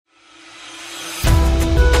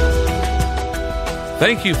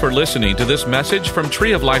Thank you for listening to this message from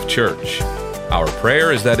Tree of Life Church. Our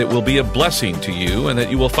prayer is that it will be a blessing to you and that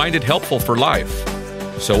you will find it helpful for life.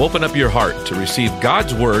 So open up your heart to receive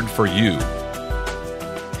God's word for you.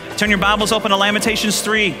 Turn your Bibles open to Lamentations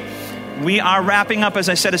 3. We are wrapping up, as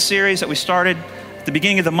I said, a series that we started at the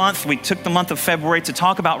beginning of the month. We took the month of February to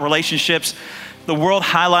talk about relationships. The world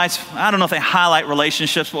highlights, I don't know if they highlight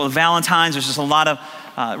relationships, but with Valentine's, there's just a lot of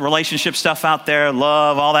relationship stuff out there,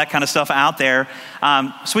 love, all that kind of stuff out there.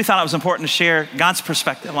 So we thought it was important to share God's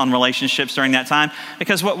perspective on relationships during that time,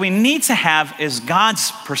 because what we need to have is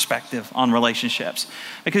God's perspective on relationships.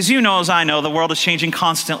 Because you know, as I know, the world is changing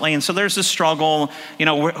constantly, and so there's this struggle, you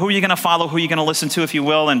know, who are you going to follow, who are you going to listen to, if you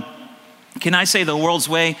will, and can I say the world's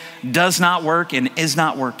way does not work and is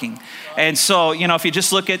not working? And so, you know, if you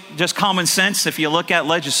just look at just common sense, if you look at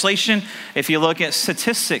legislation, if you look at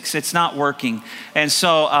statistics, it's not working. And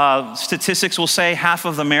so statistics will say half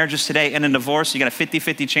of the marriages today end in divorce. You got a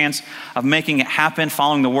 50-50 chance of making it happen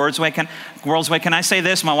following the world's way. Can I say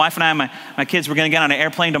this? My wife and I, my kids, we're going to get on an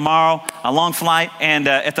airplane tomorrow, a long flight. And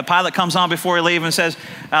if the pilot comes on before we leave and says,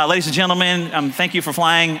 ladies and gentlemen, thank you for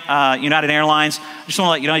flying United Airlines. I just want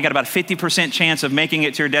to let you know you got about a 50% chance of making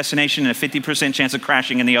it to your destination and a 50% chance of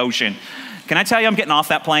crashing in the ocean. Can I tell you I'm getting off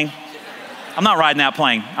that plane? I'm not riding that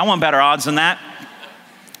plane. I want better odds than that.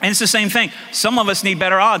 And it's the same thing. Some of us need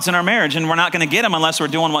better odds in our marriage, and we're not going to get them unless we're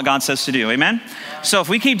doing what God says to do. Amen? So if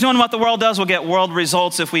we keep doing what the world does, we'll get world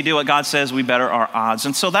results. If we do what God says, we better our odds.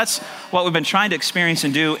 And so that's what we've been trying to experience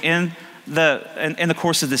and do in the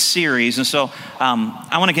course of this series. And so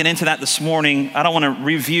I want to get into that this morning. I don't want to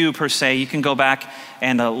review per se. You can go back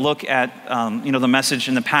and look at the message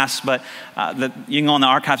in the past, but you can go in the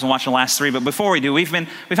archives and watch the last three. But before we do, we've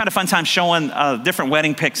had a fun time showing different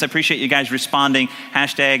wedding pics. I appreciate you guys responding.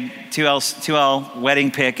 Hashtag 2L wedding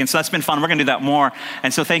pic. And so that's been fun. We're going to do that more.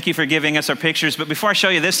 And so thank you for giving us our pictures. But before I show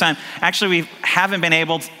you this time, actually we haven't been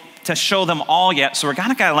able to show them all yet. So we're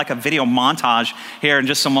kind of got like a video montage here in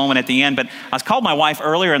just a moment at the end. But I was called my wife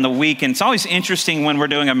earlier in the week, and it's always interesting when we're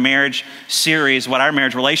doing a marriage series, what our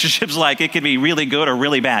marriage relationship's like. It could be really good or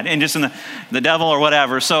really bad, and just in the devil or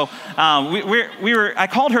whatever. So I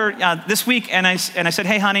called her this week, and I said,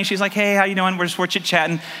 hey, honey. She's like, hey, how you doing? We're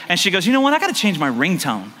chit-chatting. And she goes, you know what? I got to change my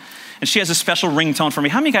ringtone. And she has a special ringtone for me.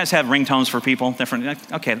 How many of you guys have ringtones for people? Different.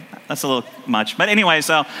 Okay, that's a little much. But anyway,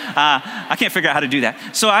 so I can't figure out how to do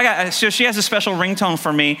that. So she has a special ringtone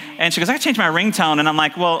for me. And she goes, I got to change my ringtone. And I'm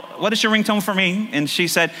like, well, what is your ringtone for me? And she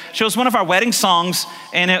said, she was one of our wedding songs.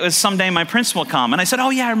 And it was Someday My Prince Will Come. And I said, oh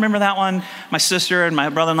yeah, I remember that one. My sister and my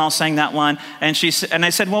brother-in-law sang that one. And I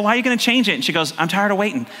said, well, why are you going to change it? And she goes, I'm tired of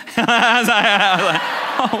waiting. I was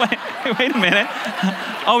like, oh, wait a minute.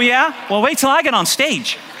 Oh yeah? Well, wait till I get on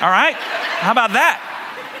stage. All right? How about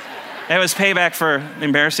that? It was payback for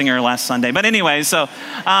embarrassing her last Sunday. But anyway, so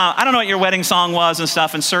I don't know what your wedding song was and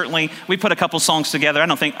stuff. And certainly we put a couple songs together.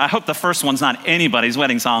 I hope the first one's not anybody's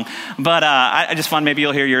wedding song. But I just fun, maybe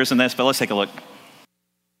you'll hear yours in this. But let's take a look.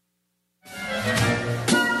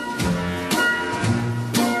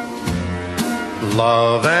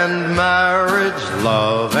 Love and marriage,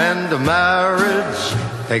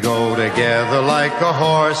 they go together like a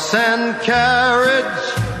horse and carriage.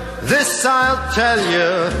 This I'll tell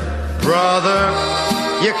you, brother,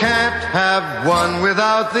 you can't have one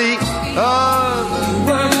without the other. You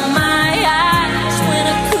were my eyes when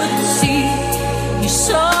I couldn't see. You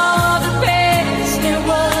saw the best there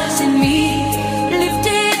was in me.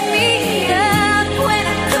 Lifted me up when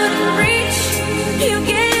I couldn't reach. You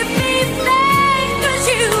gave me faith 'cause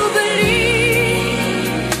you believe.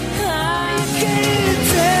 I can't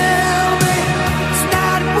tell me it's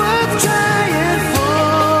not worth trying for.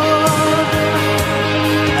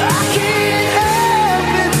 I can't help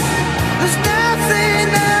it. There's nothing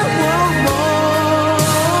I want more.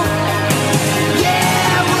 Yeah,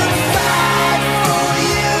 I would fight for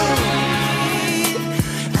you.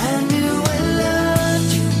 I knew I loved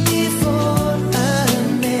you before I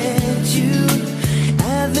met you.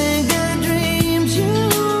 I think I dreamed you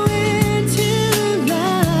into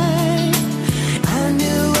life. I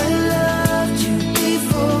knew I loved you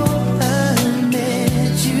before I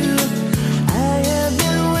met you. I have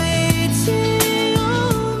been waiting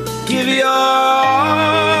all my Give your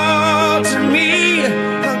all to me.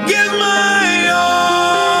 I'll give my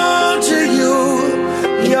all to you.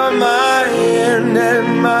 You're my end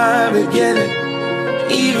and my beginning.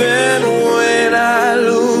 Even when I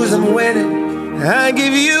lose, I'm winning. I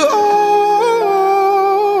give you all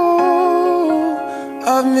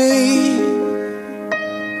of me,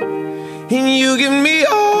 and you give me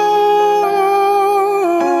all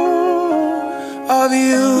of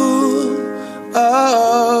you.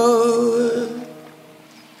 Oh.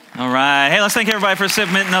 let's thank everybody for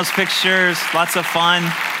submitting those pictures. Lots of fun.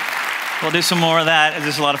 We'll do some more of that. It's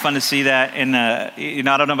just a lot of fun to see that. And,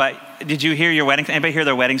 I don't know about, did you hear your wedding? Anybody hear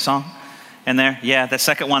their wedding song in there? Yeah, the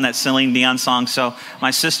second one, that Celine Dion song. So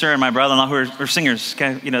my sister and my brother-in-law, who are singers,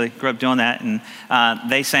 they grew up doing that. And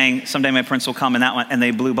they sang Someday My Prince Will Come in that one. And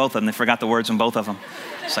they blew both of them. They forgot the words on both of them.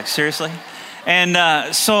 It's like, seriously?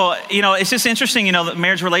 And so, it's just interesting, the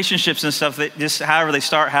marriage relationships and stuff, that just however they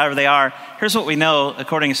start, however they are. Here's what we know,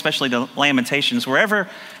 according especially to Lamentations. Wherever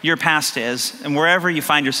your past is and wherever you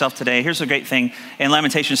find yourself today, here's a great thing. In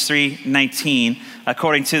Lamentations 3:19,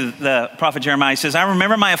 according to the prophet Jeremiah, he says, I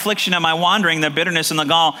remember my affliction and my wandering, the bitterness and the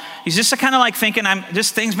gall. He's just kind of like thinking, I'm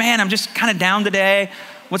just kind of down today.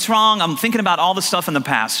 What's wrong? I'm thinking about all the stuff in the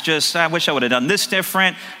past. I wish I would have done this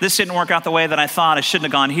different. This didn't work out the way that I thought. I shouldn't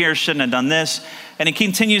have gone here. Shouldn't have done this. And he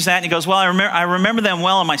continues that and he goes, well, I remember them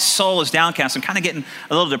well and my soul is downcast. I'm kind of getting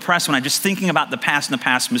a little depressed when I'm just thinking about the past and the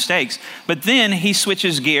past mistakes. But then he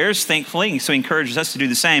switches gears, thankfully, so he encourages us to do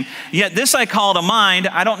the same. Yet this I call to mind.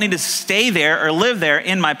 I don't need to stay there or live there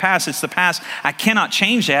in my past. It's the past. I cannot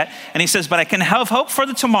change that. And he says, but I can have hope for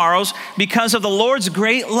the tomorrows because of the Lord's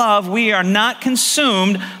great love. We are not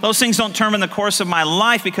consumed. Those things don't determine the course of my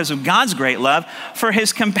life because of God's great love. For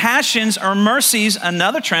his compassions or mercies,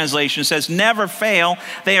 another translation says, never fail.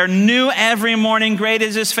 They are new every morning. Great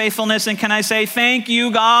is his faithfulness. And can I say, thank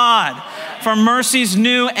you, God, for mercies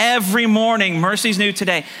new every morning. Mercies new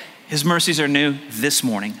today. His mercies are new this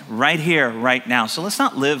morning, right here, right now. So let's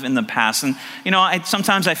not live in the past. And,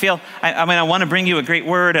 sometimes I feel, I want to bring you a great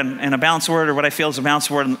word and a balanced word, or what I feel is a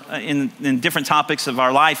balanced word in different topics of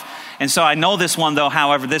our life. And so I know this one, though,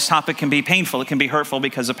 however, this topic can be painful. It can be hurtful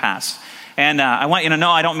because of past. And I want you to know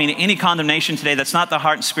I don't mean any condemnation today. That's not the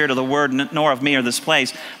heart and spirit of the word, nor of me or this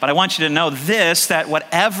place. But I want you to know this, that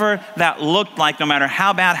whatever that looked like, no matter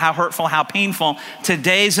how bad, how hurtful, how painful,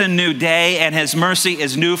 today's a new day and his mercy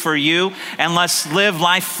is new for you. And let's live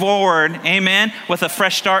life forward, amen, with a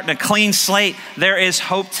fresh start and a clean slate. There is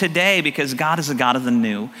hope today because God is a God of the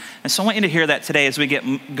new. And so I want you to hear that today as we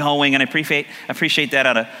get going. And I appreciate that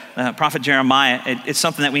out of Prophet Jeremiah. It's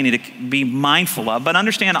something that we need to be mindful of. But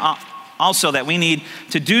understand also that we need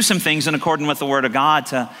to do some things in accordance with the word of God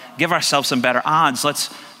to give ourselves some better odds.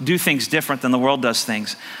 Let's do things different than the world does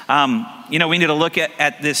things. We need to look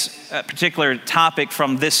at this particular topic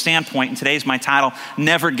from this standpoint. And today's my title,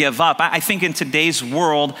 Never Give Up. I think in today's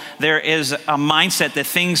world, there is a mindset that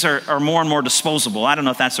things are more and more disposable. I don't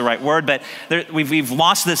know if that's the right word, but we've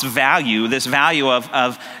lost this value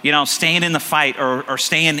of staying in the fight or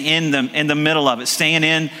staying in the middle of it, staying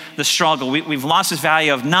in the struggle. We've lost this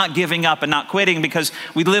value of not giving up and not quitting because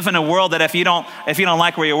we live in a world that if you don't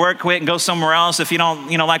like where you work, quit and go somewhere else. If you don't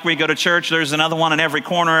like where you go to church, there's another one in every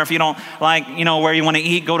corner. If you don't like, where you want to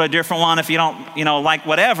eat, go to a different one. If you don't, like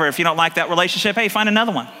whatever, if you don't like that relationship, hey, find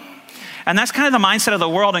another one. And that's kind of the mindset of the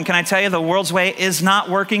world. And can I tell you, the world's way is not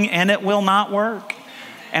working and it will not work.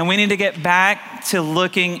 And we need to get back to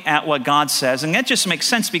looking at what God says. And that just makes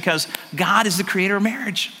sense because God is the creator of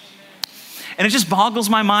marriage. And it just boggles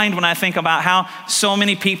my mind when I think about how so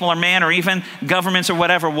many people or man or even governments or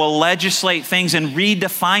whatever will legislate things and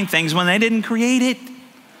redefine things when they didn't create it.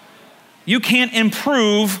 You can't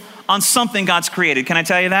improve on something God's created. Can I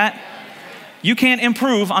tell you that? You can't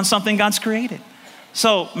improve on something God's created.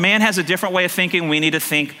 So man has a different way of thinking. We need to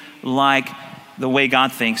think like the way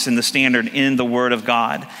God thinks and the standard in the Word of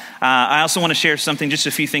God. I also want to share something, just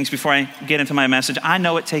a few things before I get into my message. I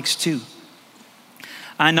know it takes two.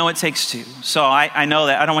 So I know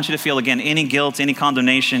that. I don't want you to feel, again, any guilt, any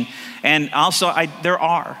condemnation. And also, there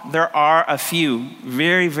are a few,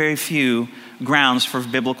 very, very few grounds for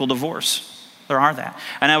biblical divorce. There are that.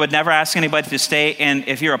 And I would never ask anybody to stay in,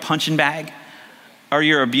 if you're a punching bag or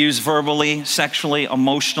you're abused verbally, sexually,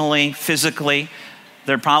 emotionally, physically,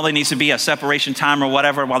 there probably needs to be a separation time or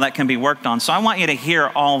whatever while that can be worked on. So I want you to hear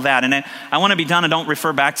all that. And I want to be done and don't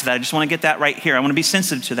refer back to that. I just want to get that right here. I want to be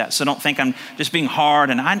sensitive to that. So don't think I'm just being hard.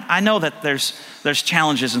 And I know that there's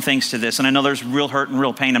challenges and things to this. And I know there's real hurt and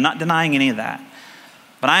real pain. I'm not denying any of that.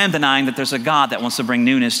 But I am denying that there's a God that wants to bring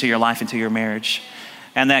newness to your life and to your marriage.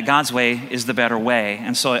 And that God's way is the better way.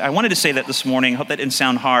 And so I wanted to say that this morning. I hope that didn't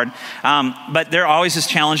sound hard. But there always is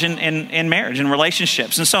challenge in marriage and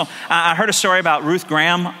relationships. And so I heard a story about Ruth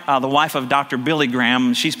Graham, the wife of Dr. Billy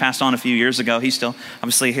Graham. She's passed on a few years ago. He's still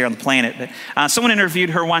obviously here on the planet. But someone interviewed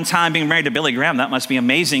her one time being married to Billy Graham. That must be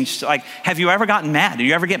amazing. She's like, have you ever gotten mad? Do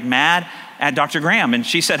you ever get mad at Dr. Graham? And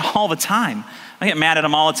she said, all the time. I get mad at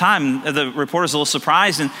him all the time. The reporter's a little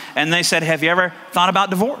surprised. And they said, have you ever thought about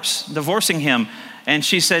divorcing him? And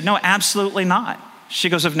she said, no, absolutely not. She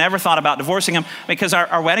goes, I've never thought about divorcing him because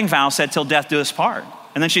our wedding vow said till death do us part.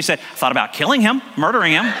 And then she said, thought about killing him,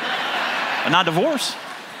 murdering him, but not divorce.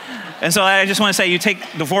 And so I just want to say, you take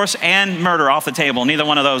divorce and murder off the table. Neither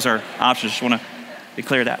one of those are options. Just want to be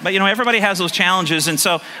clear that. But everybody has those challenges. And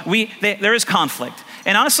so there is conflict.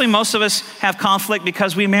 And honestly, most of us have conflict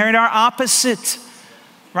because we married our opposite,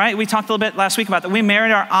 right? We talked a little bit last week about that. We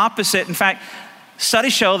married our opposite. In fact,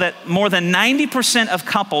 studies show that more than 90% of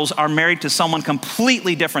couples are married to someone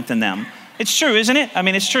completely different than them. It's true, isn't it? I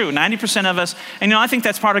mean, it's true. 90% of us. And I think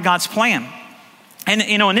that's part of God's plan. And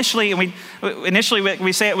initially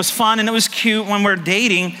we say it was fun and it was cute when we're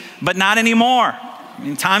dating, but not anymore. I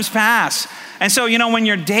mean, times pass. And so, when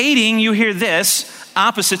you're dating, you hear this,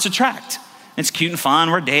 opposites attract. It's cute and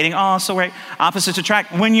fun, we're dating, oh, so great. Opposites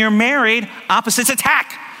attract. When you're married, opposites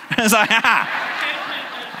attack. It's like,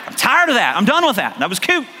 I'm tired of that. I'm done with that. That was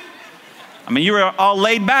cute. I mean, you were all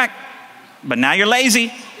laid back, but now you're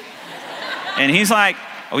lazy. And he's like,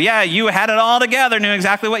 oh yeah, you had it all together, knew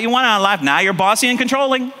exactly what you wanted out of life. Now you're bossy and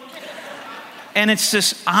controlling. And it's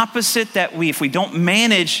this opposite that if we don't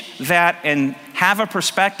manage that and have a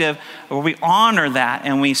perspective where we honor that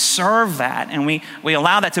and we serve that and we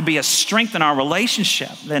allow that to be a strength in our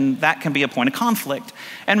relationship, then that can be a point of conflict.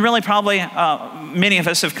 And really probably many of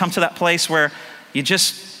us have come to that place where you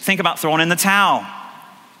just think about throwing in the towel.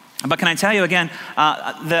 But can I tell you again,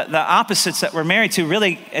 the opposites that we're married to,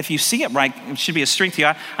 really, if you see it right, it should be a strength to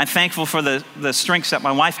you. I'm thankful for the strengths that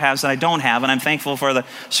my wife has that I don't have, and I'm thankful for the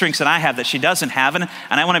strengths that I have that she doesn't have. And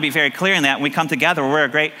I want to be very clear in that. When we come together, we're a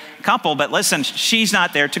great couple, but listen, she's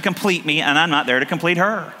not there to complete me, and I'm not there to complete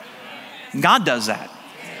her. God does that.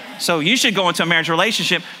 So you should go into a marriage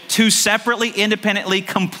relationship, two separately, independently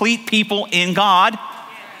complete people in God.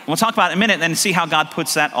 We'll talk about it in a minute and see how God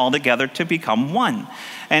puts that all together to become one.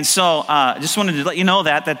 And so just wanted to let you know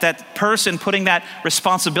that person putting that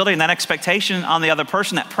responsibility and that expectation on the other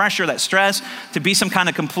person, that pressure, that stress to be some kind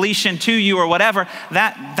of completion to you or whatever,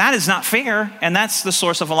 that is not fair. And that's the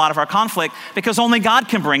source of a lot of our conflict, because only God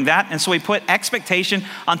can bring that. And so we put expectation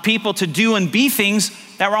on people to do and be things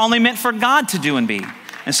that were only meant for God to do and be.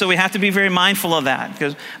 And so we have to be very mindful of that.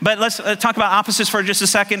 But let's talk about opposites for just a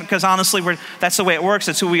second, because honestly, that's the way it works.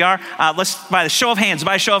 That's who we are. Let's, by a show of hands,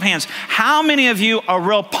 how many of you are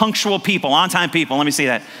real punctual people, on-time people? Let me see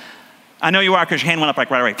that. I know you are, because your hand went up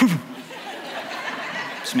like right away.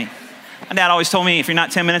 It's me. My dad always told me, if you're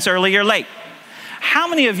not 10 minutes early, you're late. How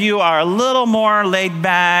many of you are a little more laid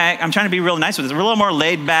back? I'm trying to be real nice with this. A little more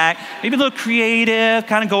laid back, maybe a little creative,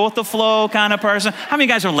 kind of go with the flow kind of person. How many of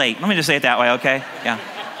you guys are late? Let me just say it that way, okay? Yeah.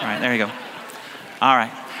 All right, there you go. All right.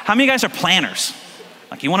 How many of you guys are planners?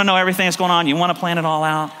 Like, you want to know everything that's going on. You want to plan it all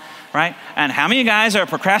out, right? And how many of you guys are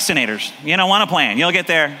procrastinators? You don't want to plan. You'll get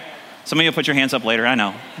there. Some of you will put your hands up later, I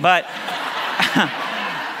know. But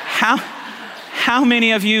how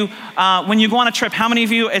many of you, when you go on a trip, how many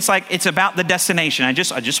of you, it's like, it's about the destination. I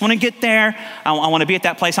just want to get there. I want to be at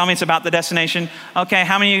that place. How many it's about the destination? Okay,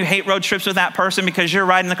 how many of you hate road trips with that person because you're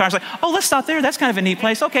riding the car? It's like, oh, let's stop there. That's kind of a neat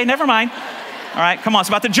place. Okay, never mind. All right, come on. It's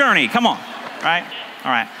about the journey. Come on. All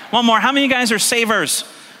right. One more. How many of you guys are savers?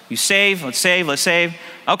 You save. Let's save.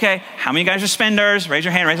 Okay. How many of you guys are spenders? Raise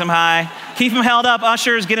your hand. Raise them high. Keep them held up.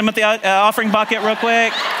 Ushers, get them at the offering bucket real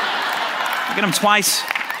quick. Get them twice.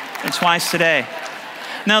 And twice today.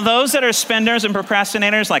 Now, those that are spenders and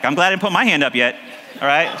procrastinators, like, I'm glad I didn't put my hand up yet. All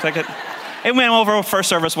right. It's like it went over first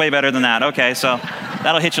service way better than that. Okay, so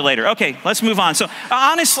that'll hit you later. Okay, let's move on. So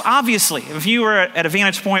obviously, if you were at a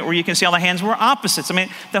vantage point where you can see all the hands, we're opposites. I mean,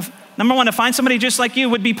 number one, to find somebody just like you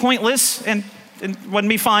would be pointless and it wouldn't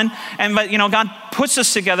be fun. But God puts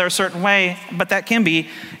us together a certain way, but that can be,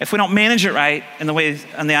 if we don't manage it right in the way,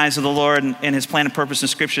 in the eyes of the Lord and his plan and purpose in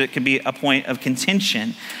Scripture, it can be a point of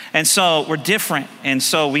contention. And so we're different. And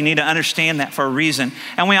so we need to understand that for a reason.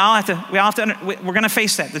 And we're going to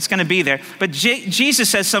face that. It's going to be there. But Jesus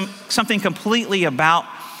says something completely about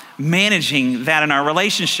managing that in our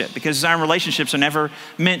relationship, because our relationships are never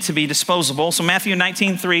meant to be disposable. So Matthew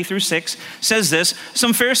 19:3-6 says this: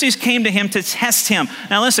 some Pharisees came to him to test him.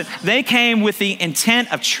 Now listen, they came with the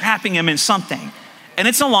intent of trapping him in something. And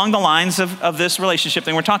it's along the lines of this relationship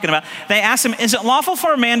thing we're talking about. They asked him, is it lawful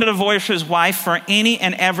for a man to divorce his wife for any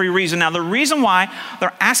and every reason? Now the reason why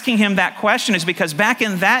they're asking him that question is because back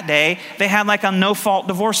in that day, they had like a no-fault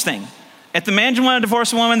divorce thing. If the man wanted to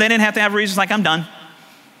divorce a woman, they didn't have to have reasons like, I'm done.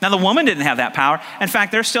 Now, the woman didn't have that power. In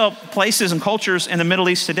fact, there's still places and cultures in the Middle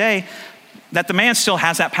East today that the man still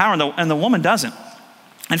has that power and the woman doesn't.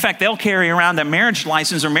 In fact, they'll carry around a marriage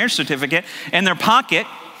license or marriage certificate in their pocket,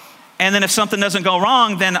 and then if something doesn't go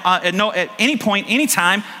wrong, then at any point, any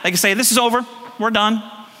time, they can say, this is over, we're done.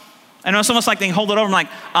 And it's almost like they can hold it over and like,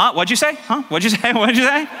 what'd you say? Huh? What'd you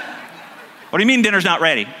say? What do you mean dinner's not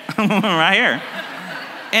ready? Right here.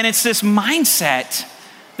 And it's this mindset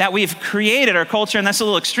that we've created, our culture, and that's a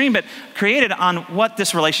little extreme, but created on what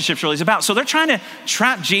this relationship really is about. So they're trying to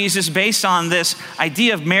trap Jesus based on this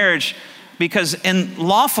idea of marriage, because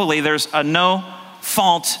lawfully there's a no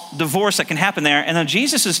fault divorce that can happen there. And then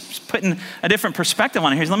Jesus is putting a different perspective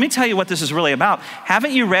on it here. Let me tell you what this is really about.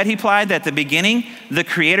 Haven't you read, he replied, that at the beginning, the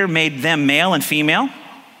Creator made them male and female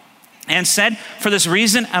and said, for this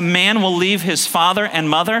reason, a man will leave his father and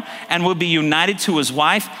mother and will be united to his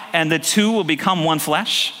wife, and the two will become one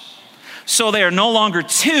flesh. So they are no longer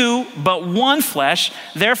two, but one flesh.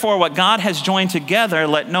 Therefore, what God has joined together,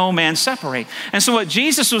 let no man separate. And so what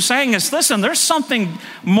Jesus was saying is, listen, there's something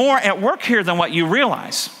more at work here than what you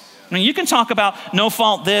realize. I mean, you can talk about no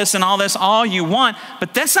fault this and all this all you want,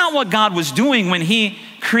 but that's not what God was doing when he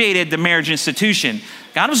created the marriage institution.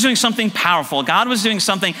 God was doing something powerful. God was doing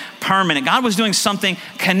something permanent. God was doing something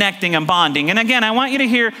connecting and bonding. And again, I want you to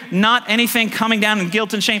hear not anything coming down in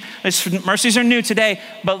guilt and shame. Mercies are new today,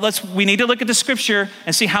 but we need to look at the scripture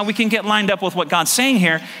and see how we can get lined up with what God's saying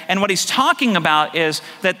here. And what he's talking about is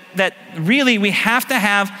that really we have to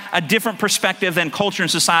have a different perspective than culture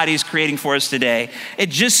and society is creating for us today. It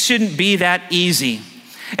just shouldn't be that easy.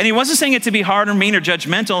 And he wasn't saying it to be hard or mean or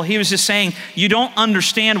judgmental. He was just saying, you don't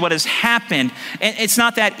understand what has happened. And it's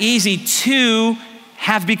not that easy to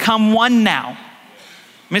have become one now.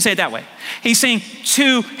 Let me say it that way. He's saying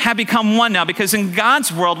two have become one now, because in God's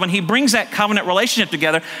world, when he brings that covenant relationship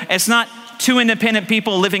together, it's not two independent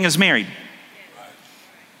people living as married.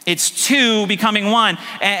 It's two becoming one.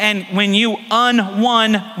 And when you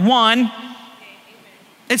one,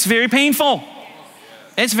 it's very painful.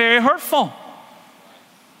 It's very hurtful.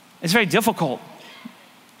 It's very difficult.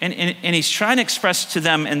 And he's trying to express to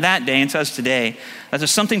them in that day and to us today that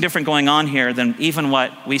there's something different going on here than even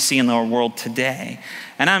what we see in our world today.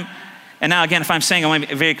 And now again, if I'm saying, I want to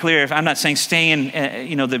be very clear, if I'm not saying stay in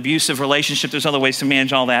the abusive relationship, there's other ways to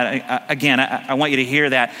manage all that. I want you to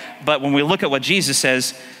hear that. But when we look at what Jesus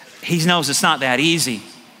says, he knows it's not that easy.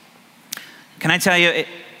 Can I tell you,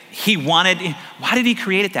 why did he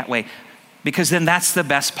create it that way? Because then that's the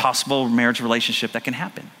best possible marriage relationship that can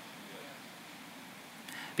happen.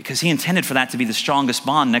 Because he intended for that to be the strongest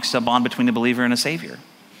bond next to a bond between a believer and a Savior.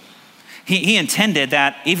 He intended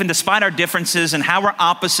that even despite our differences and how we're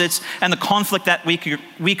opposites and the conflict that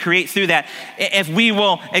we create through that, if we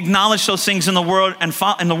will acknowledge those things in the Word and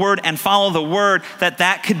follow the Word,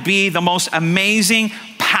 that could be the most amazing,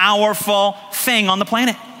 powerful thing on the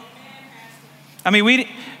planet. I mean, we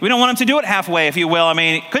don't want him to do it halfway, if you will. I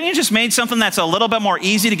mean, couldn't you just made something that's a little bit more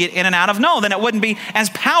easy to get in and out of? No, then it wouldn't be as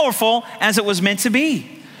powerful as it was meant to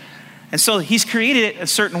be. And so he's created it a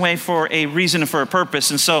certain way for a reason and for a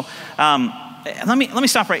purpose. And so let me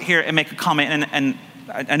stop right here and make a comment. And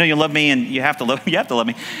I know you love me, and you have to love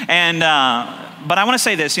me. And but I want to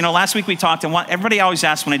say this. Last week we talked, and everybody always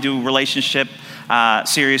asks when I do relationship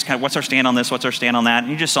series, kind of what's our stand on this, what's our stand on that.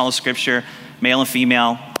 And you just saw the scripture, male and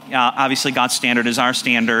female. Obviously, God's standard is our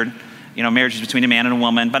standard. Marriage is between a man and a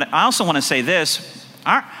woman. But I also want to say this.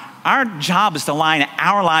 Our job is to line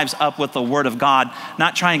our lives up with the Word of God,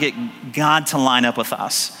 not trying to get God to line up with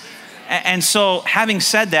us. And so having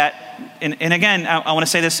said that, and again, I want to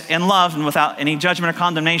say this in love and without any judgment or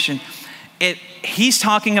condemnation, he's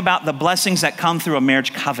talking about the blessings that come through a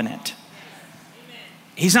marriage covenant.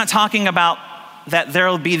 He's not talking about that there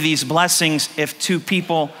will be these blessings if two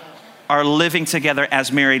people are living together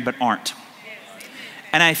as married but aren't.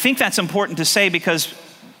 And I think that's important to say, because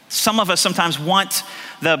some of us sometimes want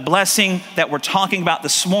the blessing that we're talking about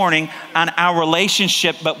this morning on our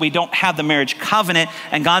relationship, but we don't have the marriage covenant,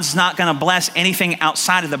 and God's not going to bless anything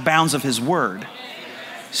outside of the bounds of his word.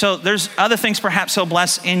 So there's other things perhaps he'll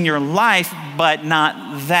bless in your life, but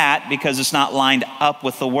not that, because it's not lined up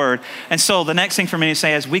with the word. And so the next thing for me to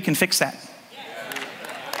say is we can fix that.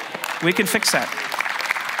 We can fix that.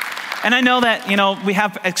 And I know that, we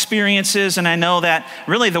have experiences, and I know that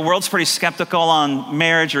really the world's pretty skeptical on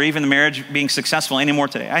marriage or even the marriage being successful anymore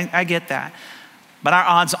today. I get that. But our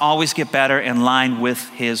odds always get better in line with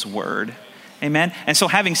his word. Amen? And so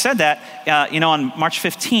having said that, on March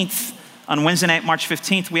 15th, on Wednesday night, March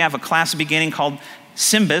 15th, we have a class beginning called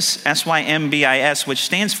SYMBIS, SYMBIS, which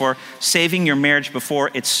stands for Saving Your Marriage Before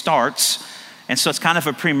It Starts. And so it's kind of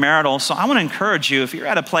a premarital. So I want to encourage you, if you're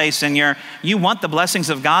at a place and you want the blessings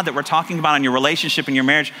of God that we're talking about in your relationship and your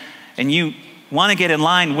marriage, and you want to get in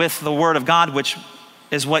line with the word of God, which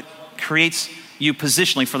is what creates you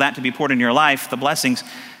positionally for that to be poured in your life, the blessings,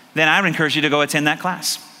 then I would encourage you to go attend that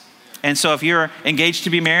class. And so if you're engaged to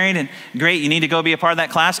be married, and great, you need to go be a part of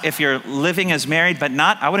that class. If you're living as married but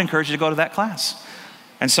not, I would encourage you to go to that class.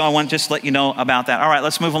 And so I want to just let you know about that. All right,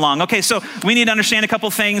 let's move along. Okay, so we need to understand a couple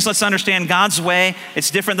things. Let's understand God's way.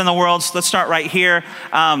 It's different than the world's. Let's start right here.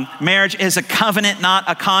 Marriage is a covenant, not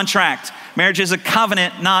a contract. Marriage is a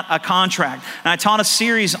covenant, not a contract. And I taught a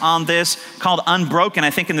series on this called Unbroken,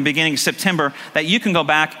 I think in the beginning of September, that you can go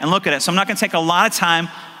back and look at it. So I'm not going to take a lot of time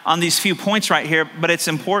on these few points right here, but it's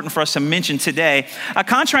important for us to mention today. A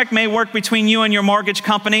contract may work between you and your mortgage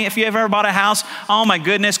company. If you ever bought a house, oh my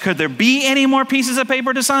goodness, could there be any more pieces of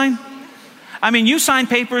paper to sign? I mean, you sign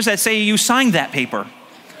papers that say you signed that paper.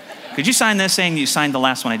 Could you sign this saying you signed the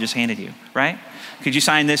last one I just handed you, right? Could you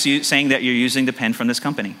sign this saying that you're using the pen from this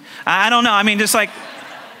company? I don't know. I mean, just like,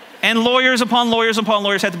 and lawyers upon lawyers upon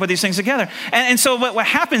lawyers have to put these things together. And so what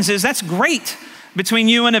happens is that's great between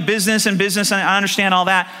you and a business, and I understand all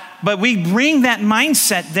that. But we bring that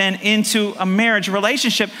mindset then into a marriage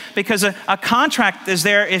relationship because a contract is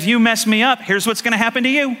there. If you mess me up, here's what's going to happen to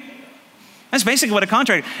you. That's basically what a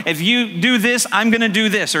contract is. If you do this, I'm going to do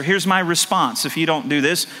this, or here's my response. If you don't do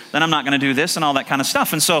this, then I'm not going to do this, and all that kind of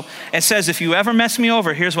stuff. And so it says, if you ever mess me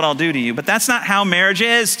over, here's what I'll do to you. But that's not how marriage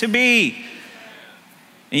is to be.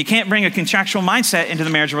 And you can't bring a contractual mindset into the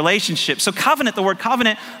marriage relationship. So covenant, the word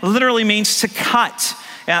covenant literally means to cut.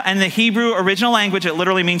 In the Hebrew original language, it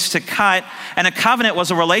literally means to cut. And a covenant was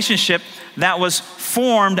a relationship that was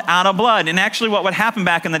formed out of blood. And actually what would happen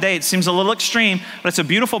back in the day, it seems a little extreme, but it's a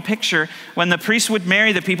beautiful picture. When the priests would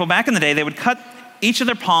marry the people back in the day, they would cut each of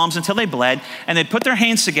their palms until they bled, and they'd put their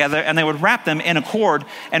hands together and they would wrap them in a cord.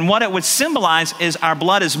 And what it would symbolize is our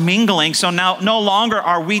blood is mingling. So now no longer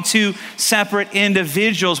are we two separate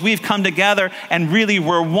individuals. We've come together and really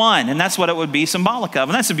we're one. And that's what it would be symbolic of.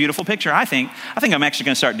 And that's a beautiful picture, I think. I think I'm actually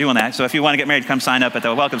going to start doing that. So if you want to get married, come sign up at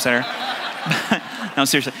the Welcome Center. No,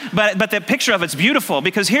 seriously. But the picture of it's beautiful,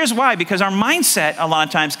 because here's why. Because our mindset a lot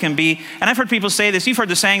of times can be, and I've heard people say this, you've heard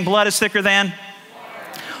the saying, blood is thicker than?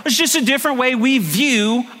 It's just a different way we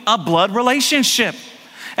view a blood relationship.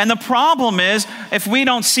 And the problem is, if we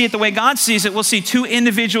don't see it the way God sees it, we'll see two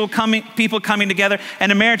individual people coming together,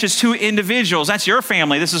 and a marriage is two individuals. That's your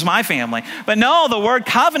family. This is my family. But no, the word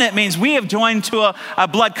covenant means we have joined to a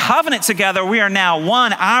blood covenant together. We are now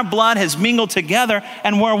one. Our blood has mingled together,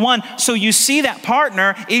 and we're one. So you see that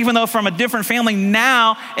partner, even though from a different family,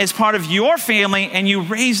 now is part of your family, and you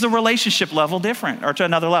raise the relationship level different, or to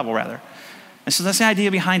another level, rather. And so that's the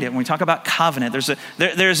idea behind it. When we talk about covenant,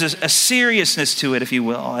 there's a seriousness to it, if you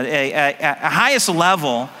will, a highest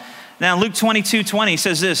level. Now, Luke 22:20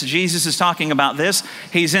 says this. Jesus is talking about this.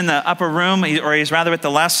 He's in the upper room, or he's rather at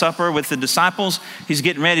the Last Supper with the disciples. He's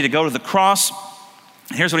getting ready to go to the cross.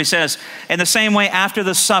 Here's what he says. In the same way, after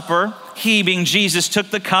the supper, he, being Jesus,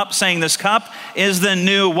 took the cup, saying, this cup is the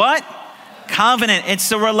new what? Covenant. It's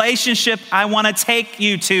the relationship I want to take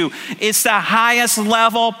you to. It's the highest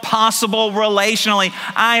level possible relationally.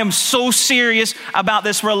 I am so serious about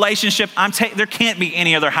this relationship. There can't be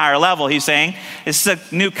any other higher level, he's saying. It's the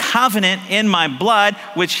new covenant in my blood,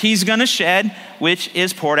 which he's going to shed, which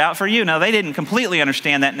is poured out for you. Now, they didn't completely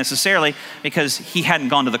understand that necessarily because he hadn't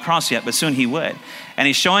gone to the cross yet, but soon he would. And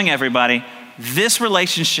he's showing everybody this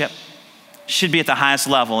relationship should be at the highest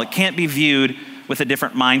level. It can't be viewed with a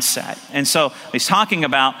different mindset. And so he's talking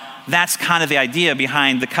about that's kind of the idea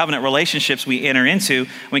behind the covenant relationships we enter into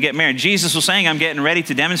when we get married. Jesus was saying, I'm getting ready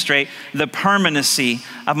to demonstrate the permanency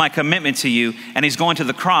of my commitment to you. And he's going to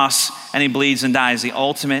the cross and he bleeds and dies, the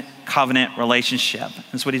ultimate covenant relationship.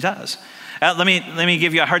 That's what he does. Let me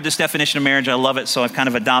give you, I heard this definition of marriage. I love it, so I've kind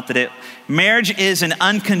of adopted it. Marriage is an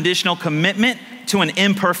unconditional commitment to an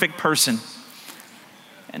imperfect person.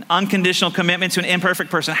 An unconditional commitment to an imperfect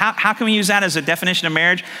person. How can we use that as a definition of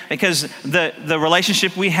marriage? Because the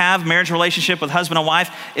relationship we have, marriage relationship with husband and wife,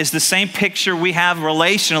 is the same picture we have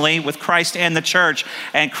relationally with Christ and the church.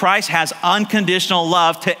 And Christ has unconditional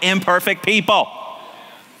love to imperfect people.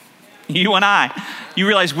 You and I. You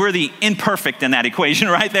realize we're the imperfect in that equation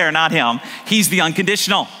right there, not him. He's the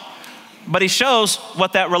unconditional. But he shows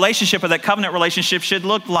what that relationship or that covenant relationship should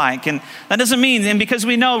look like. And that doesn't mean, and because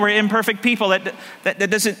we know we're imperfect people, that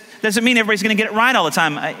doesn't mean everybody's going to get it right all the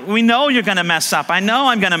time. We know you're going to mess up. I know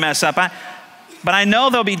I'm going to mess up. But I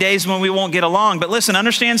know there'll be days when we won't get along. But listen,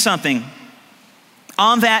 understand something.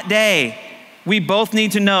 On that day, we both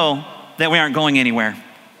need to know that we aren't going anywhere.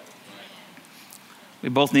 We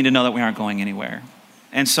both need to know that we aren't going anywhere.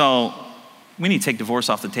 And so we need to take divorce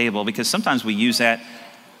off the table, because sometimes we use that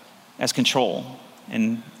as control,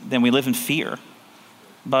 and then we live in fear.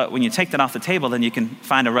 But when you take that off the table, then you can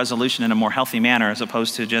find a resolution in a more healthy manner, as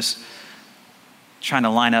opposed to just trying to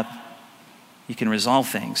line up. You can resolve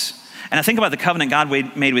things. And I think about the covenant God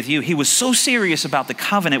made with you. He was so serious about the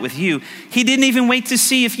covenant with you, he didn't even wait to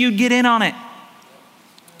see if you'd get in on it.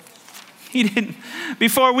 He didn't.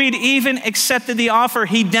 Before we'd even accepted the offer,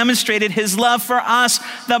 he demonstrated his love for us.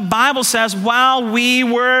 The Bible says, while we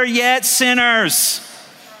were yet sinners,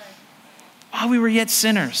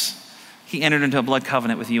 he entered into a blood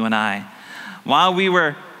covenant with you and I. While we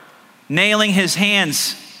were nailing his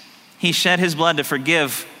hands, he shed his blood to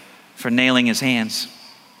forgive for nailing his hands.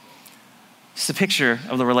 It's the picture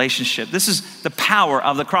of the relationship. This is the power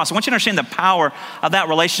of the cross. I want you to understand the power of that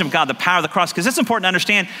relationship with God, the power of the cross, because it's important to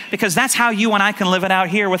understand, because that's how you and I can live it out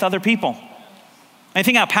here with other people. And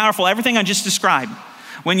think how powerful everything I just described.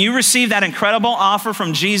 When you receive that incredible offer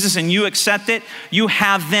from Jesus and you accept it, you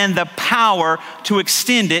have then the power to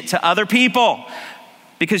extend it to other people.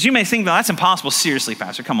 Because you may think, well, that's impossible. Seriously,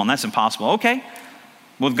 Pastor, come on, that's impossible. Okay.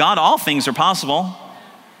 With God, all things are possible.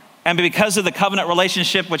 And because of the covenant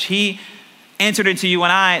relationship which he entered into you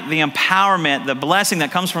and I, the empowerment, the blessing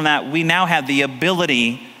that comes from that, we now have the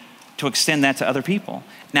ability to extend that to other people.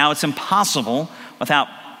 Now it's impossible without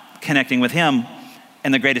connecting with him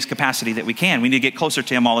in the greatest capacity that we can. We need to get closer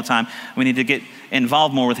to him all the time. We need to get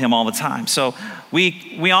involved more with him all the time. So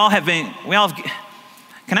we all have,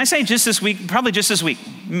 can I say just this week, probably just this week,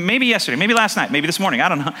 maybe yesterday, maybe last night, maybe this morning, I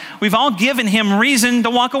don't know. We've all given him reason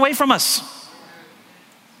to walk away from us.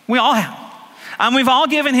 We all have. We've all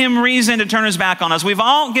given him reason to turn his back on us. We've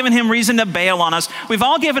all given him reason to bail on us. We've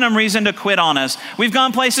all given him reason to quit on us. We've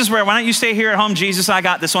gone places where, why don't you stay here at home, Jesus, I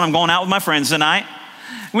got this one. I'm going out with my friends tonight.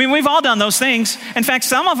 We've all done those things. In fact,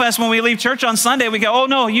 some of us, when we leave church on Sunday, we go, oh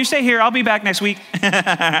no, you stay here, I'll be back next week.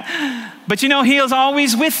 But you know, he is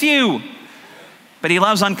always with you. But he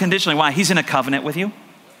loves unconditionally. Why? He's in a covenant with you.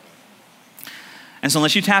 And so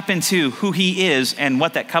unless you tap into who he is and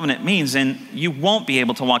what that covenant means, then you won't be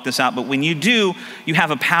able to walk this out. But when you do, you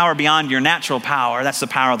have a power beyond your natural power. That's the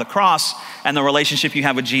power of the cross and the relationship you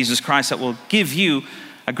have with Jesus Christ that will give you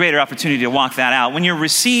a greater opportunity to walk that out. When you're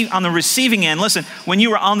on the receiving end, listen, when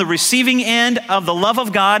you are on the receiving end of the love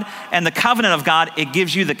of God and the covenant of God, it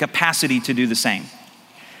gives you the capacity to do the same.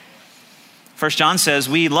 1 John says,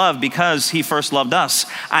 we love because he first loved us.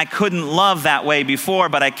 I couldn't love that way before,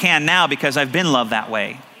 but I can now because I've been loved that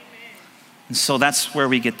way. And so that's where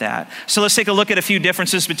we get that. So let's take a look at a few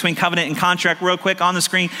differences between covenant and contract real quick on the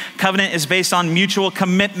screen. Covenant is based on mutual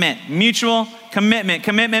commitment. Mutual commitment.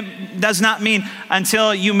 Commitment does not mean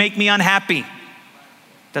until you make me unhappy.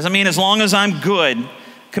 Doesn't mean as long as I'm good.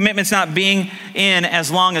 Commitment's not being in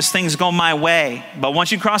as long as things go my way. But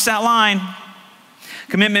once you cross that line,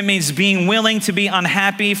 commitment means being willing to be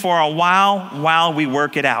unhappy for a while we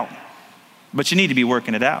work it out. But you need to be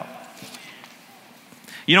working it out.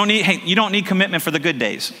 You don't need commitment for the good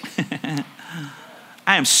days.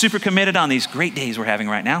 I am super committed on these great days we're having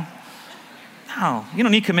right now. No, you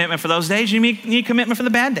don't need commitment for those days. You need commitment for the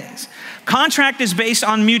bad days. Contract is based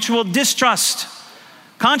on mutual distrust.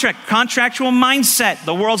 Contractual mindset.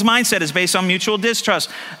 The world's mindset is based on mutual distrust.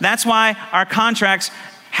 That's why our contracts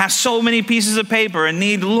have so many pieces of paper and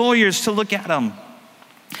need lawyers to look at them.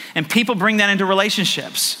 And people bring that into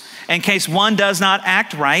relationships in case one does not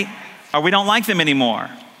act right or we don't like them anymore.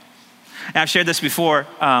 And I've shared this before.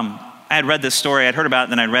 I had read this story. I'd heard about it,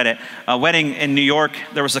 then I'd read it. A wedding in New York,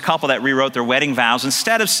 there was a couple that rewrote their wedding vows.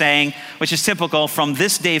 Instead of saying, which is typical, from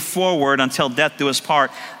this day forward until death do us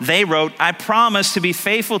part, they wrote, I promise to be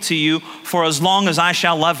faithful to you for as long as I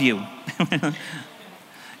shall love you.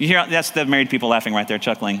 You hear, that's the married people laughing right there,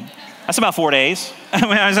 chuckling. That's about 4 days,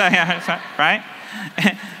 right?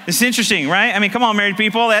 It's interesting, right? I mean, come on, married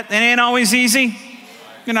people, it ain't always easy.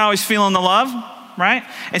 You're not always feeling the love, right?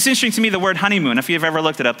 It's interesting to me, the word honeymoon, if you've ever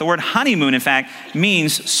looked it up. The word honeymoon, in fact,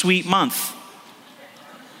 means sweet month.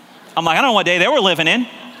 I'm like, I don't know what day they were living in.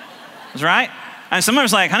 That's right. And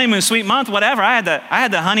someone's like, honeymoon, sweet month, whatever. I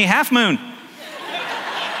had the honey half moon.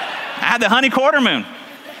 I had the honey quarter moon.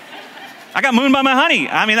 I got mooned by my honey.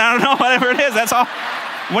 I mean, I don't know, whatever it is, that's all.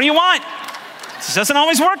 What do you want? It doesn't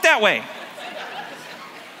always work that way.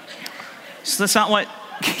 So that's not what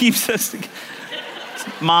keeps us together.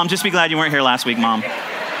 Mom, just be glad you weren't here last week, Mom.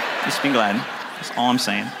 Just be glad. That's all I'm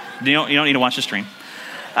saying. You don't need to watch the stream.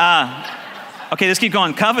 Okay, let's keep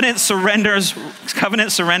going. Covenant surrenders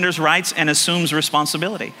rights and assumes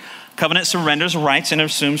responsibility. Covenant surrenders rights and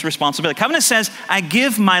assumes responsibility. Covenant says, I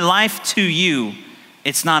give my life to you.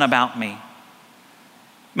 It's not about me.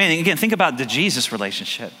 Man, again, think about the Jesus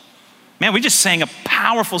relationship. Man, we just sang a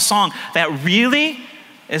powerful song that really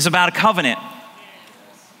is about a covenant.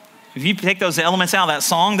 If you take those elements out of that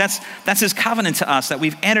song, that's his covenant to us that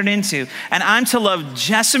we've entered into. And I'm to love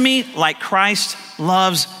Jessamy like Christ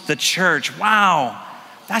loves the church. Wow,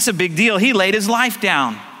 that's a big deal. He laid his life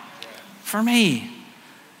down for me.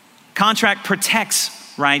 Contract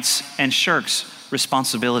protects rights and shirks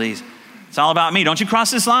responsibilities. It's all about me. Don't you cross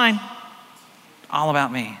this line. All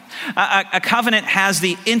about me. A covenant has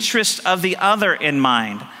the interest of the other in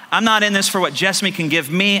mind. I'm not in this for what Jessamy can give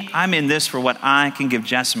me. I'm in this for what I can give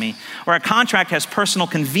Jessamy. Or a contract has personal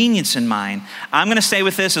convenience in mind. I'm going to stay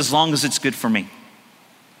with this as long as it's good for me.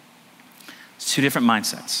 It's two different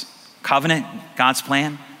mindsets. Covenant, God's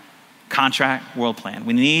plan. Contract, world plan.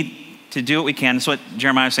 We need to do what we can. That's what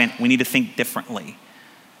Jeremiah was saying. We need to think differently.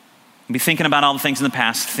 Be thinking about all the things in the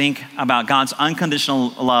past. Think about God's unconditional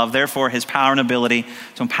love, therefore his power and ability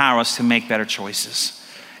to empower us to make better choices.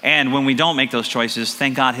 And when we don't make those choices,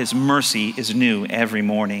 thank God his mercy is new every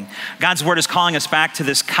morning. God's word is calling us back to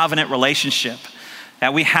this covenant relationship,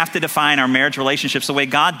 that we have to define our marriage relationships the way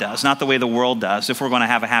God does, not the way the world does, if we're going to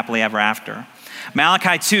have a happily ever after.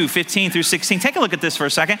 Malachi 2, 15 through 16. Take a look at this for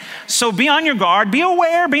a second. So be on your guard, be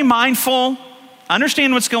aware, be mindful,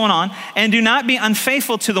 understand what's going on, and do not be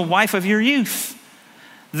unfaithful to the wife of your youth.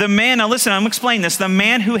 The man, now listen, I'm explaining this. The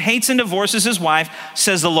man who hates and divorces his wife,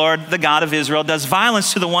 says the Lord, the God of Israel, does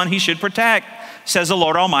violence to the one he should protect, says the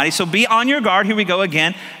Lord Almighty. So be on your guard. Here we go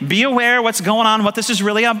again. Be aware what's going on, what this is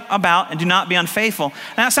really about, and do not be unfaithful.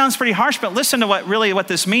 Now, that sounds pretty harsh, but listen to what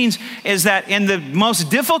this means is that in the most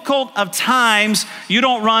difficult of times, you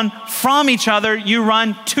don't run from each other, you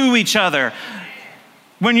run to each other.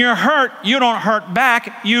 When you're hurt, you don't hurt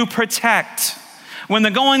back, you protect. When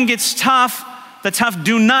the going gets tough, the tough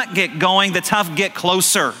do not get going, the tough get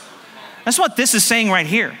closer. That's what this is saying right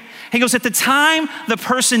here. He goes, at the time the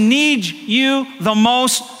person needs you the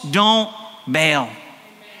most, don't bail.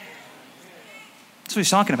 That's what he's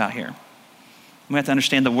talking about here. We have to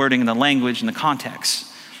understand the wording and the language and the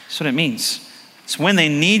context. That's what it means. It's when they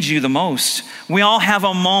need you the most. We all have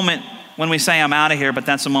a moment when we say, I'm out of here, but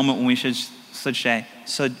that's a moment when we should say,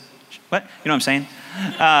 what? You know what I'm saying?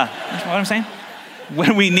 What I'm saying?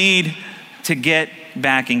 When we need to get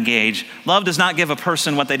back engaged. Love does not give a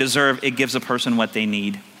person what they deserve. It gives a person what they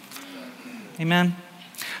need. Amen.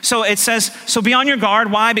 So it says, so be on your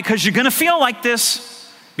guard. Why? Because you're going to feel like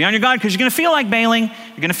this. Be on your guard because you're going to feel like bailing.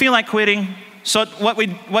 You're going to feel like quitting. So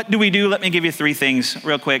what do we do? Let me give you three things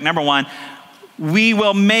real quick. Number one, we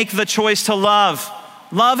will make the choice to love.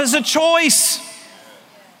 Love is a choice.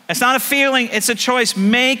 It's not a feeling, it's a choice.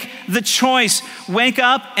 Make the choice. Wake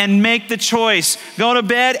up and make the choice. Go to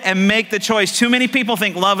bed and make the choice. Too many people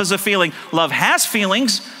think love is a feeling. Love has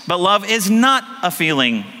feelings, but love is not a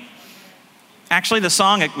feeling. Actually, the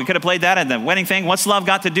song, we could have played that at the wedding thing. What's love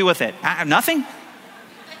got to do with it? Nothing.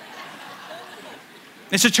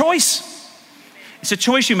 It's a choice. It's a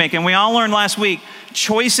choice you make. And we all learned last week,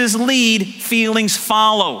 choices lead, feelings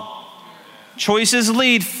follow. Choices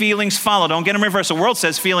lead, feelings follow. Don't get them reversed. The world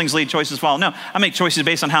says feelings lead, choices follow. No, I make choices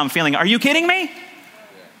based on how I'm feeling. Are you kidding me?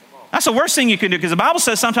 That's the worst thing you can do because the Bible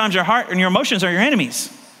says sometimes your heart and your emotions are your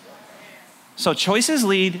enemies. So choices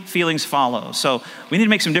lead, feelings follow. So we need to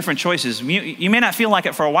make some different choices. You may not feel like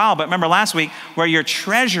it for a while, but remember last week, where your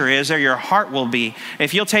treasure is, there your heart will be.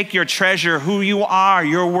 If you'll take your treasure, who you are,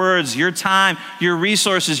 your words, your time, your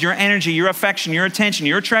resources, your energy, your affection, your attention,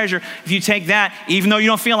 your treasure, if you take that, even though you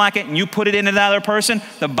don't feel like it, and you put it into that other person,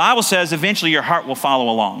 the Bible says eventually your heart will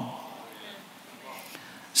follow along.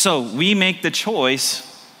 So we make the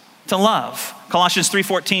choice to love. Colossians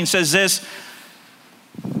 3:14 says this,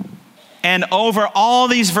 and over all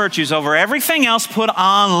these virtues, over everything else, put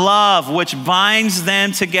on love, which binds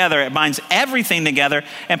them together. It binds everything together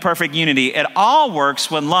in perfect unity. It all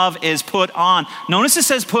works when love is put on. Notice it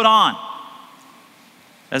says put on.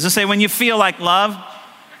 It doesn't say when you feel like love,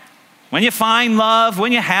 when you find love,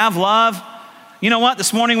 when you have love. You know what?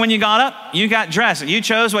 This morning when you got up, you got dressed. You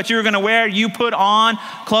chose what you were going to wear. You put on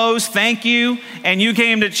clothes, thank you, and you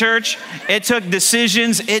came to church. It took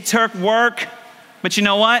decisions. It took work. But you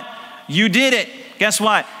know what? You did it. Guess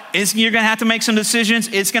what? You're going to have to make some decisions.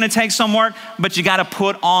 It's going to take some work, but you got to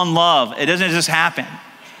put on love. It doesn't just happen.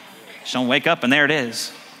 Just don't wake up and there it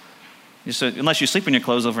is. Unless you sleep in your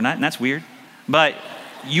clothes overnight, and that's weird. But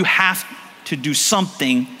you have to do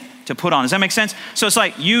something to put on. Does that make sense? So it's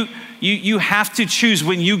like you have to choose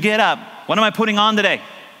when you get up. What am I putting on today?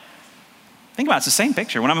 Think about it. It's the same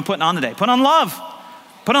picture. What am I putting on today? Put on love.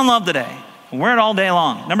 Put on love today. Wear it all day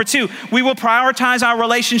long. Number two, we will prioritize our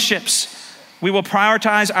relationships. We will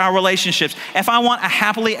prioritize our relationships. If I want a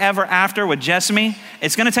happily ever after with Jessamy,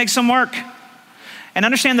 it's going to take some work. And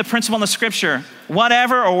understand the principle in the scripture.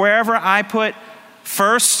 Whatever or wherever I put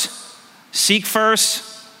first, seek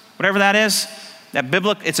first, whatever that is,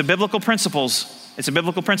 it's a biblical principle. It's a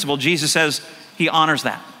biblical principle. Jesus says he honors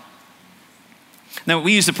that. Now,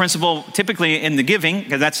 we use the principle typically in the giving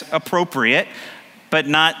because that's appropriate, but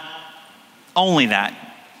not only that.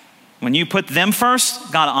 When you put them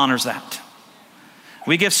first, God honors that.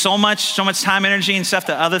 We give so much time, energy, and stuff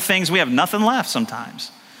to other things, we have nothing left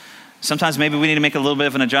sometimes. Sometimes maybe we need to make a little bit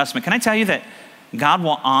of an adjustment. Can I tell you that God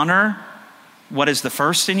will honor what is the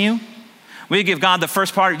first in you? We give God the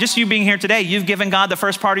first part. Just you being here today, you've given God the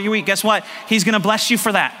first part of your week. Guess what? He's going to bless you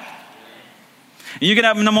for that. You get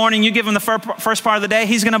up in the morning, you give him the first part of the day,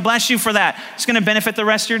 he's going to bless you for that. It's going to benefit the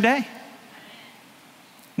rest of your day.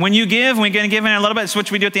 When you give, we're going to give in a little bit, it's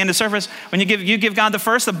what we do at the end of service. When you give God the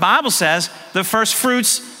first, the Bible says the first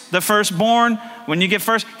fruits, the firstborn, when you give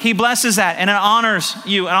first, he blesses that and it honors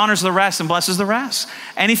you, it honors the rest and blesses the rest.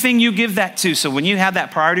 Anything you give that to. So when you have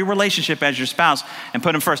that priority relationship as your spouse and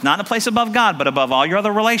put him first, not in a place above God, but above all your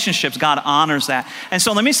other relationships, God honors that. And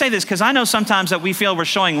so let me say this, because I know sometimes that we feel we're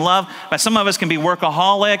showing love, but some of us can be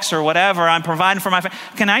workaholics or whatever. I'm providing for my family.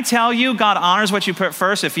 Can I tell you, God honors what you put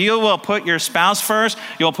first. If you will put your spouse first,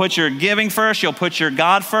 you'll put your giving first, you'll put your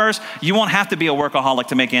God first, you won't have to be a workaholic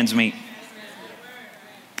to make ends meet.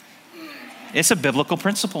 It's a biblical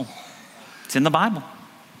principle. It's in the Bible.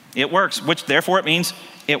 It works, which therefore it means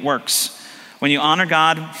it works. When you honor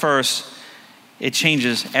God first, it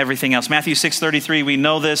changes everything else. Matthew 6:33, we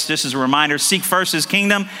know this, just as a reminder, seek first his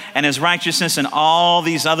kingdom and his righteousness, and all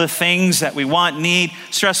these other things that we want, need,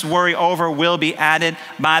 stress, worry over will be added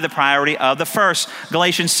by the priority of the first.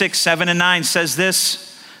 Galatians 6:7-9 says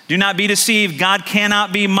this, do not be deceived. God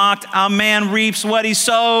cannot be mocked. A man reaps what he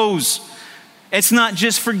sows. It's not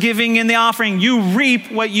just for giving in the offering. You reap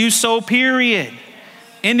what you sow, period.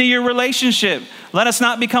 Into your relationship. Let us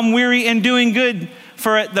not become weary in doing good,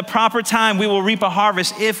 for at the proper time we will reap a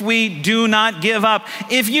harvest if we do not give up.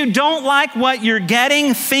 If you don't like what you're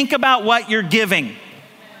getting, think about what you're giving.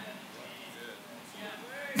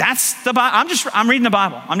 That's the Bible. I'm reading the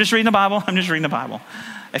Bible. I'm just reading the Bible.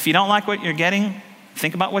 If you don't like what you're getting,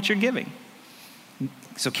 think about what you're giving.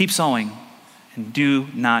 So keep sowing. And do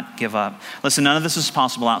not give up. Listen, none of this is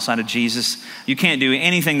possible outside of Jesus. You can't do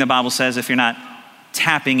anything the Bible says if you're not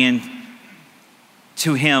tapping in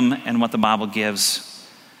to him and what the Bible gives.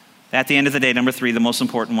 At the end of the day, number 3, the most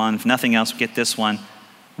important one, if nothing else, get this one.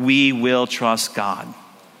 We will trust God.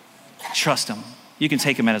 Trust him. You can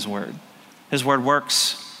take him at his word. His word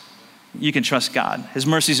works. You can trust God. His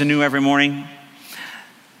mercies are new every morning.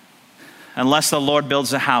 Unless the Lord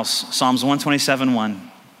builds a house, Psalms 127:1.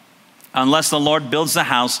 Unless the Lord builds the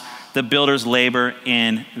house, the builders labor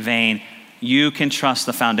in vain. You can trust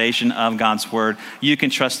the foundation of God's word. You can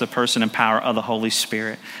trust the person and power of the Holy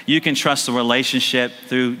Spirit. You can trust the relationship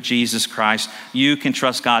through Jesus Christ. You can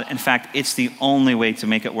trust God. In fact, it's the only way to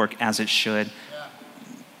make it work as it should.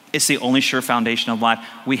 It's the only sure foundation of life.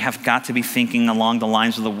 We have got to be thinking along the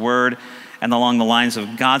lines of the word and along the lines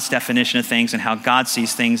of God's definition of things and how God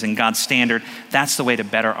sees things and God's standard. That's the way to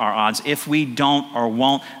better our odds. If we don't or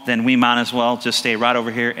won't, then we might as well just stay right over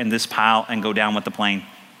here in this pile and go down with the plane.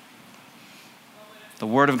 The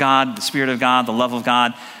word of God, the Spirit of God, the love of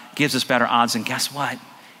God gives us better odds. And guess what?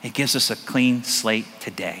 It gives us a clean slate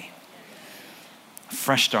today. A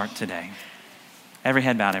fresh start today. Every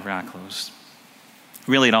head bowed, every eye closed.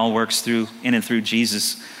 Really, it all works in and through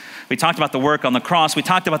Jesus. We talked about the work on the cross. We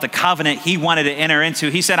talked about the covenant he wanted to enter into.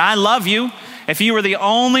 He said, I love you. If you were the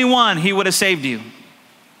only one, he would have saved you.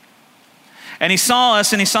 And he saw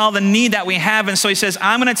us and he saw the need that we have. And so he says,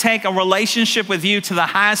 I'm going to take a relationship with you to the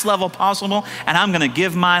highest level possible, and I'm going to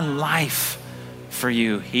give my life for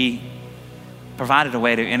you. He provided a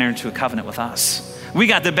way to enter into a covenant with us. We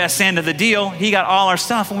got the best end of the deal. He got all our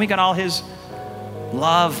stuff, and we got all his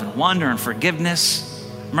love and wonder and forgiveness,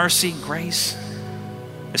 mercy, grace.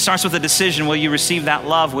 It starts with a decision. Will you receive that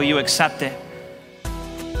love? Will you accept it?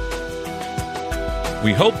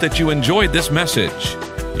 We hope that you enjoyed this message.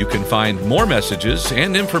 You can find more messages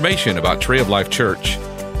and information about Tree of Life Church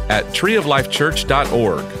at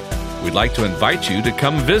treeoflifechurch.org. We'd like to invite you to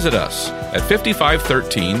come visit us at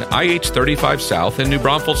 5513 IH-35 South in New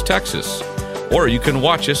Braunfels, Texas. Or you can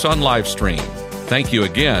watch us on live stream. Thank you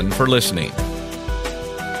again for listening.